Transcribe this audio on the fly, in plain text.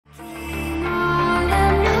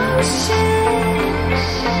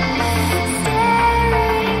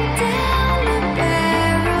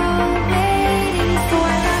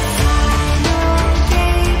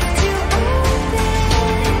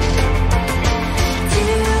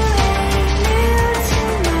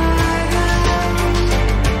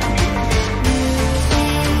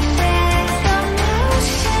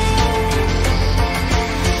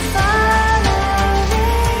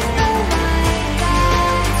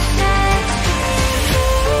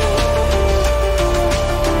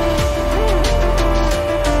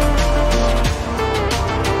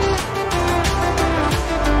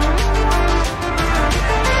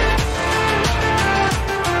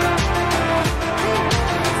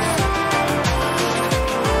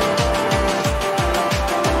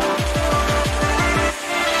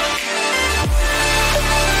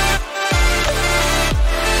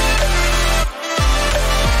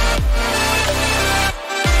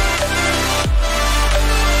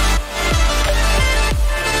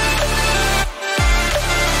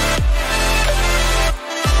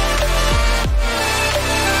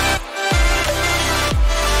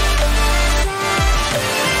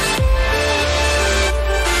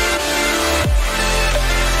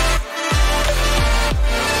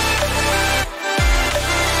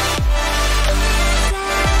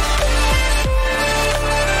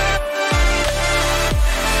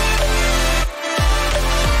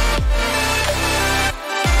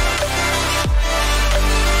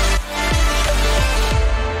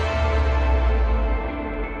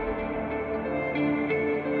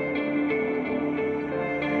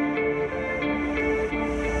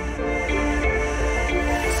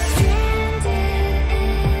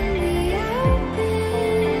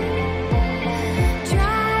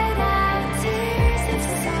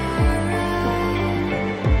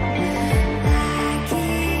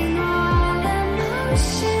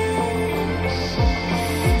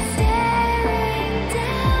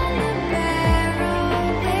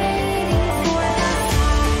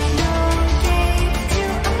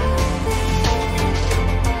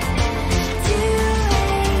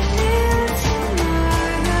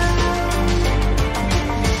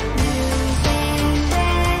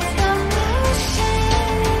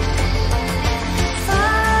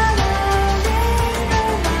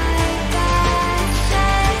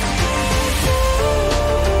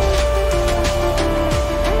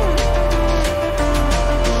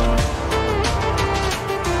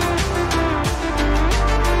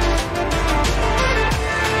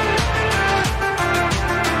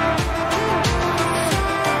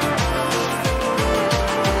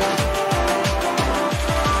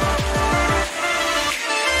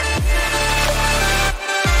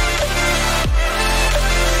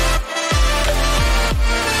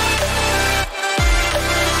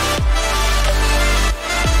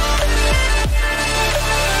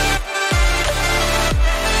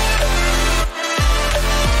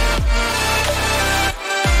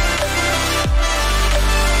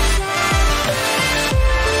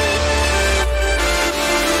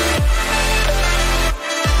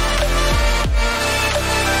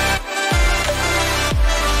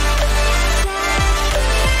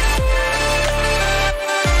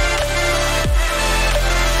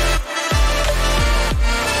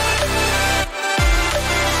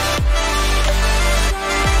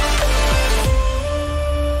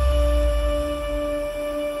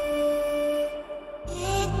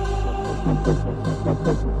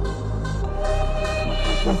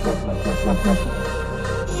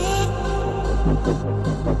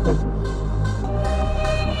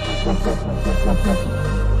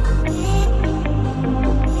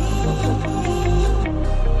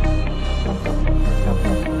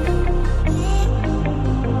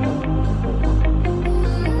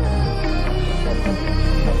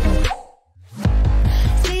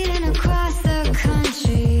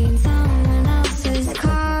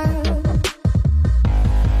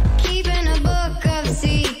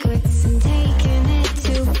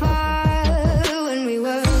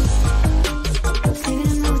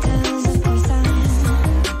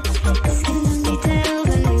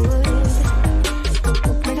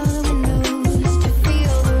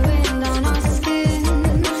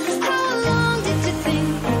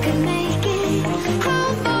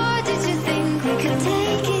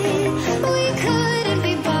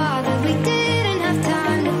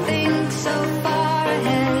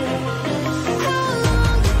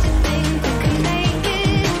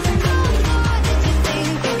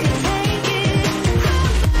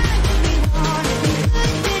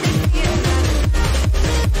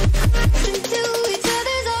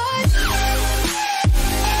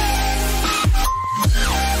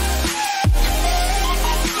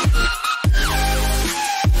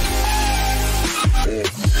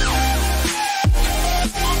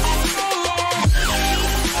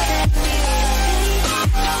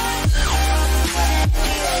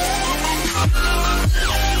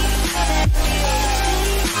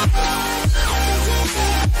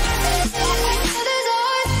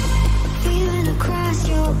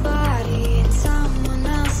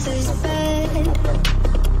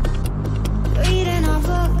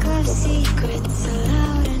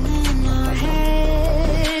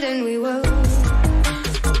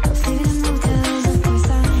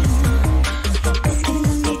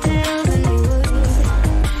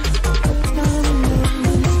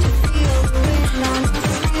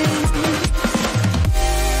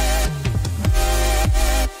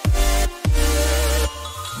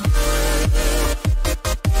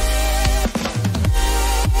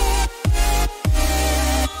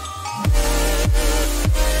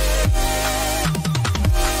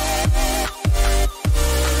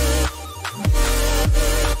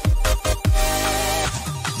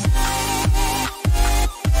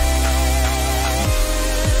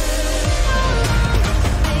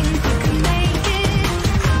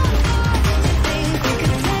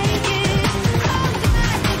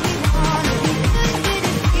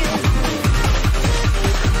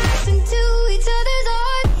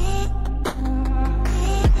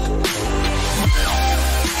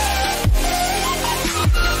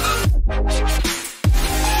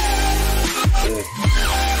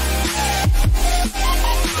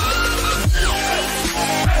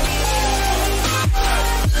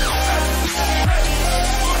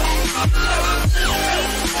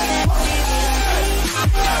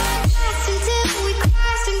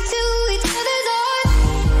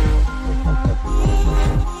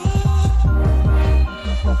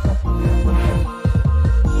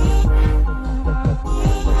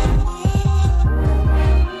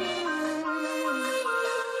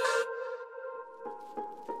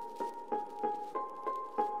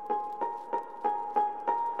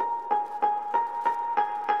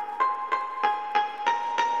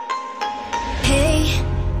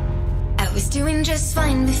doing just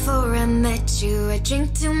fine before I met you. I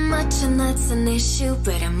drink too much and that's an issue,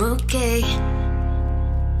 but I'm okay.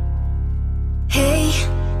 Hey,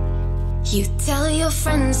 you tell your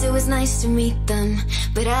friends it was nice to meet them,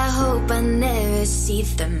 but I hope I never see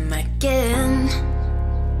them again.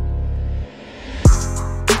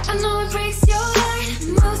 I know it breaks your heart.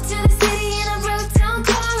 Moved to the city and I broke down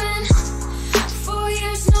crying. 4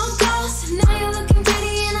 years, no calls. Now you're looking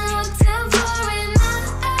pretty in a hotel bar, and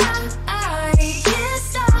I can't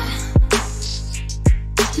stop.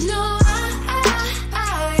 No, I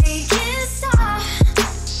can't stop.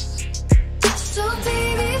 So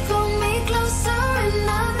baby, pull me closer in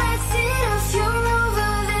the backseat of your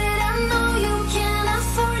Rover that I know you can't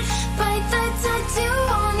afford. Bite the tattoo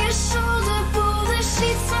on your shoulder, pull the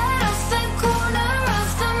sheets right off the corner of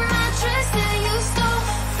the mattress that you stole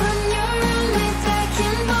from your roommate back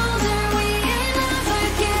in Boulder. We ain't never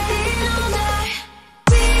getting older.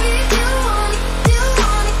 Baby, you want it, you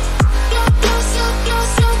want it. Closer,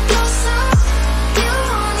 closer, closer. You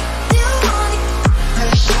want it, you want it.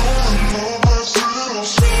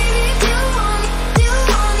 Baby, you want it, you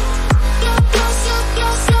want it. Closer,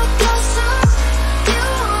 closer, closer. You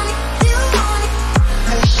want it, you want it.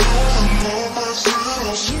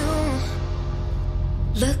 You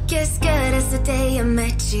look as good as the day I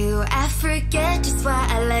met you. I forget just why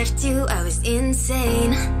I left you. I was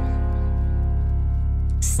insane.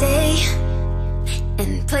 Stay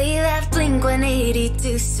and play that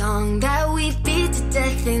Blink-182 song that we beat to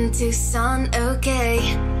death in Tucson, okay?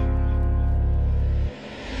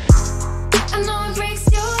 I know it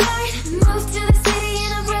breaks your heart. Moved to the city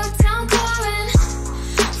in a broke down car and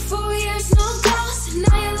 4 years no calls.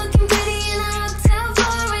 Now you're looking pretty in a hotel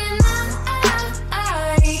bar and I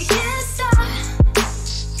can't stop.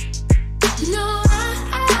 No,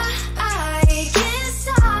 I can't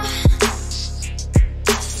stop.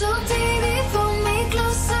 So baby, pull me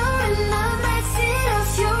closer in the backseat of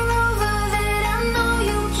your Rover that I know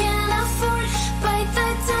you can't afford. Bite the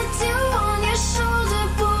tattoo on your shoulder,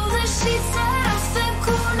 pull the sheets out of the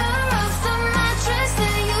corner of the mattress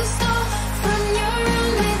that you stole from your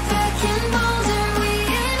roommate back in Boulder. We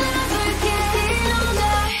ain't never getting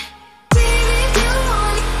older. Baby, if you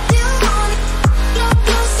want it, you want it. Go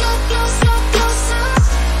closer, closer, closer.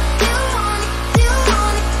 You want it, you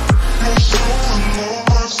want it.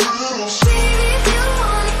 Baby, if you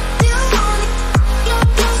want it, you want it. Go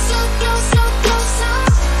closer, closer, closer.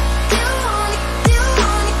 You want it, you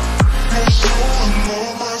want it.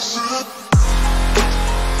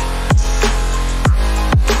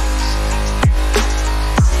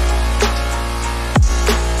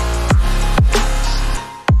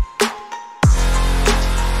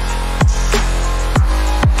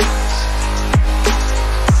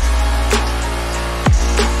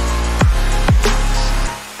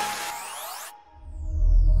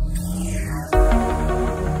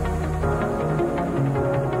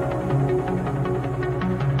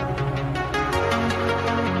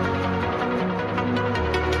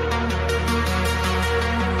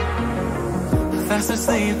 Fast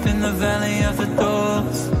asleep in the valley of the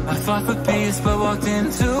dolls. I fought for peace but walked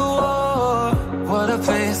into war. What a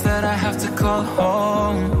place that I have to call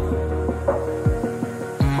home.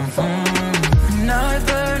 Now I've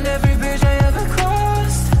burned every bridge I ever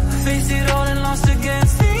crossed. I faced it all and lost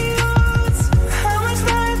against the odds. How much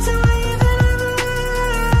life do I even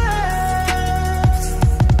have?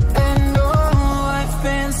 And oh, I've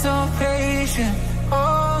been so patient.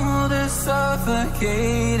 Oh, the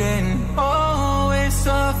suffocating, always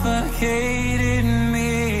suffocated me.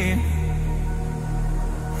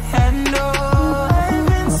 And oh, I've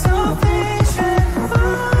been so patient.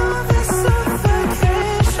 Oh, the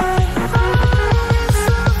suffocation, always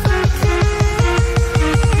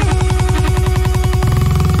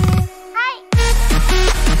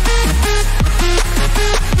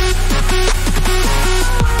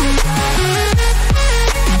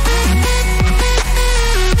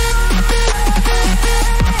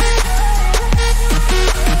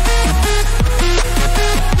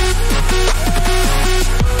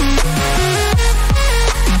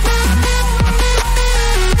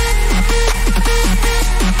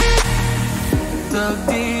dug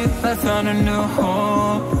deep, I found a new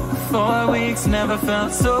home. 4 weeks never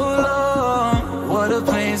felt so long. What a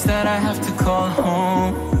place that I have to call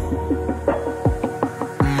home.